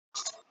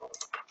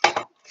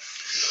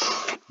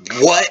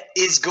What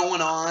is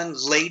going on,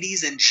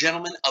 ladies and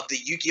gentlemen of the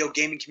Yu-Gi-Oh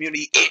gaming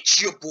community?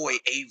 It's your boy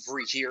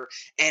Avery here,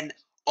 and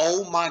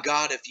oh my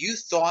god, if you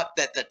thought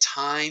that the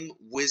Time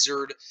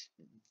Wizard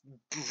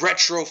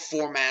retro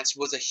formats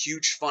was a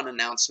huge fun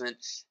announcement,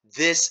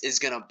 this is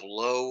gonna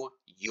blow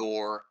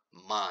your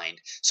mind.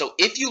 So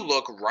if you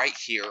look right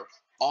here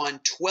on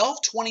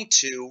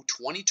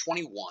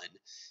 12/22/2021,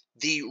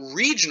 the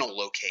regional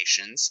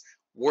locations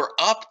were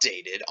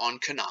updated on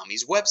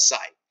Konami's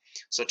website.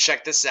 So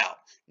check this out.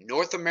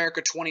 North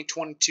America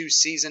 2022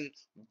 season,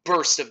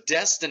 Burst of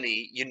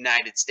Destiny,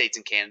 United States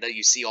and Canada.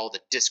 You see all the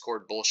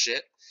Discord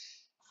bullshit.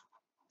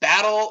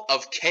 Battle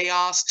of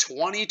Chaos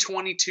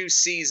 2022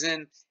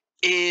 season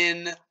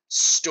in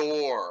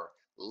store.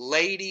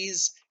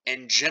 Ladies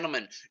and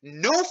gentlemen,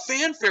 no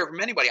fanfare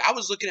from anybody. I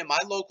was looking at my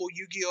local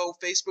Yu-Gi-Oh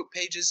Facebook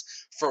pages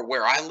for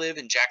where I live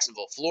in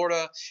Jacksonville,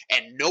 Florida,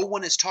 and no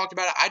one has talked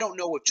about it. I don't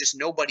know if just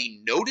nobody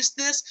noticed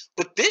this,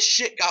 but this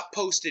shit got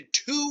posted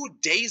 2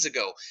 days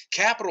ago.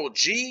 Capital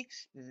G,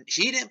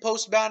 he didn't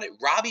post about it.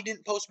 Robbie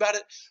didn't post about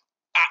it.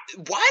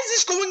 Why is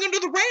this going under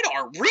the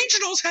radar?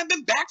 Regionals have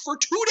been back for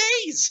 2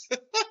 days.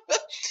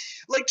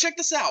 Like, check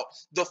this out.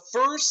 The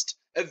first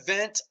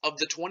event of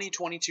the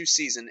 2022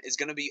 season is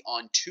going to be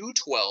on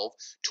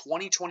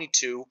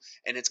 2/12/2022,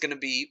 and it's going to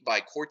be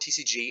by Core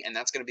TCG, and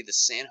that's going to be the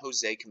San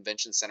Jose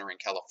Convention Center in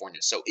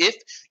California. So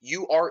if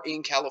you are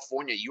in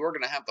California, you are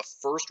going to have the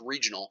first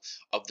regional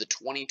of the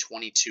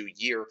 2022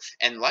 year.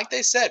 And like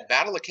they said,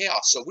 Battle of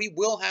Chaos. So we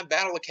will have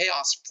Battle of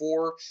Chaos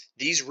for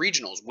these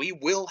regionals. We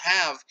will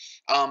have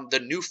the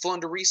new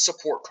Flundery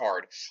support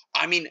card.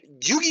 I mean,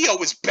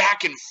 Yu-Gi-Oh is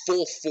back in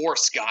full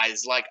force,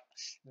 guys. Like,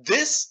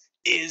 this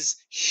is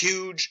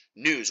huge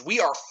news. We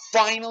are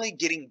finally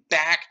getting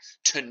back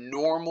to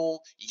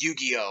normal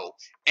Yu-Gi-Oh!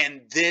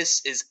 And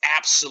this is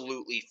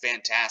absolutely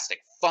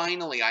fantastic.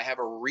 Finally, I have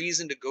a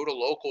reason to go to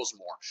locals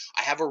more.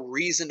 I have a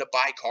reason to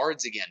buy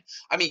cards again.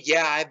 I mean,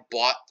 yeah, I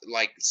bought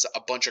like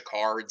a bunch of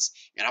cards,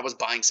 and I was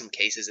buying some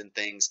cases and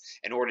things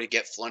in order to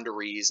get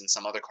Flunderies and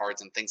some other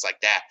cards and things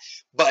like that.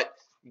 But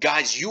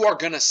guys, you are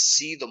going to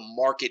see the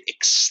market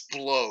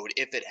explode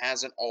if it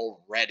hasn't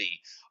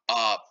already,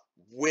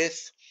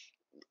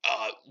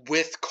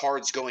 with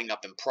cards going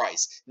up in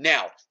price.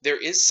 Now, there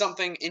is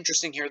something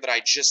interesting here that I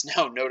just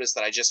now noticed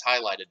that I just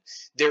highlighted.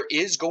 There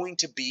is going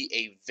to be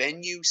a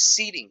venue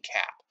seating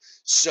cap.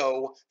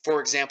 So,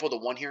 for example, the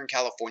one here in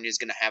California is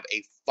going to have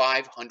a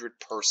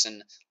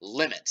 500-person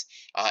limit.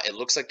 It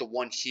looks like the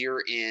one here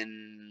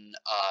in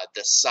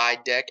the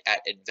side deck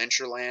at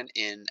Adventureland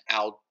in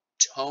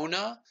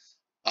Altona.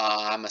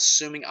 I'm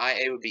assuming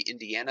IA would be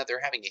Indiana.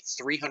 They're having a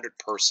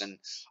 300-person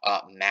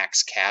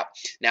max cap.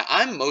 Now,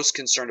 I'm most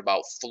concerned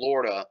about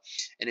Florida.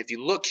 And if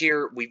you look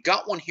here, we've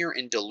got one here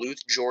in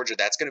Duluth, Georgia.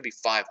 That's going to be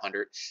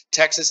 500.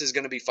 Texas is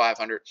going to be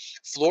 500.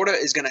 Florida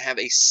is going to have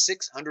a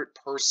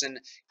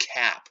 600-person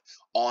cap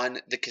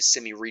on the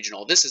Kissimmee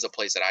Regional. This is a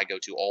place that I go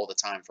to all the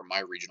time for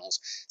my regionals.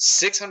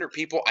 600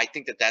 people, I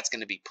think that that's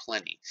going to be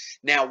plenty.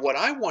 Now, what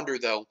I wonder,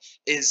 though,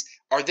 is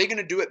are they going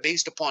to do it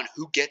based upon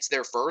who gets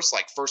there first?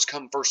 Like first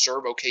come, first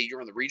serve, okay, you're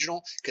in the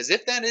regional? Because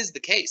if that is the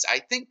case, I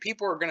think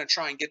people are going to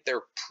try and get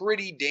there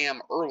pretty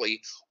damn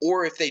early,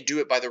 or if they do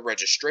it by the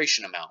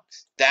registration amount.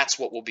 That's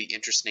what will be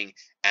interesting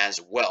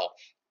as well.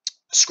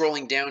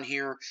 Scrolling down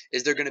here,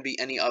 is there going to be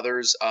any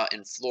others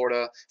in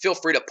Florida? Feel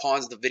free to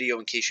pause the video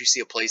in case you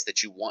see a place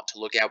that you want to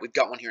look at. We've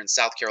got one here in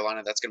South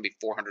Carolina. That's going to be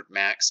 400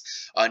 max.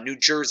 New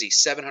Jersey,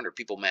 700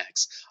 people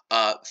max.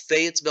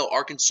 Fayetteville,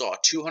 Arkansas,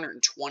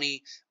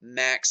 220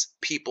 max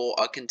people.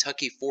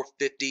 Kentucky,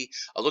 450.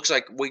 Looks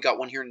like we got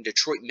one here in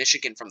Detroit,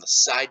 Michigan from the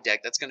side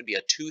deck. That's going to be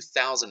a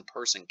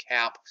 2,000-person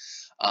cap.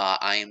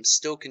 I am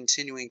still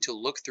continuing to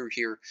look through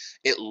here.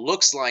 It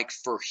looks like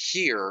for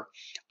here,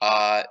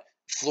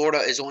 Florida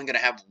is only going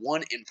to have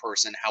one in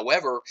person.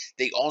 However,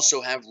 they also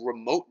have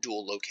remote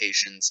duel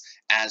locations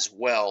as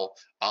well,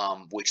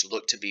 which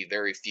look to be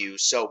very few.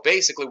 So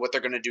basically what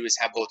they're going to do is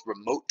have both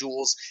remote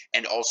duels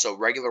and also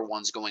regular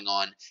ones going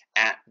on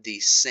at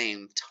the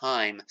same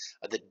time.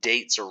 The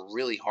dates are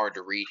really hard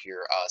to read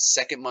here.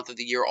 Second month of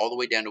the year all the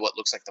way down to what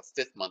looks like the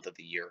 5th month of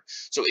the year.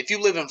 So if you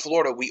live in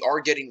Florida, we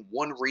are getting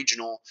one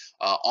regional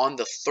on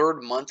the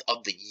 3rd month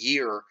of the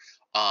year.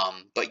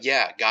 But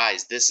yeah,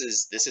 guys, this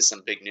is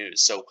some big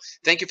news. So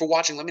thank you for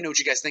watching. Let me know what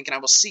you guys think, and I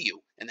will see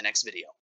you in the next video.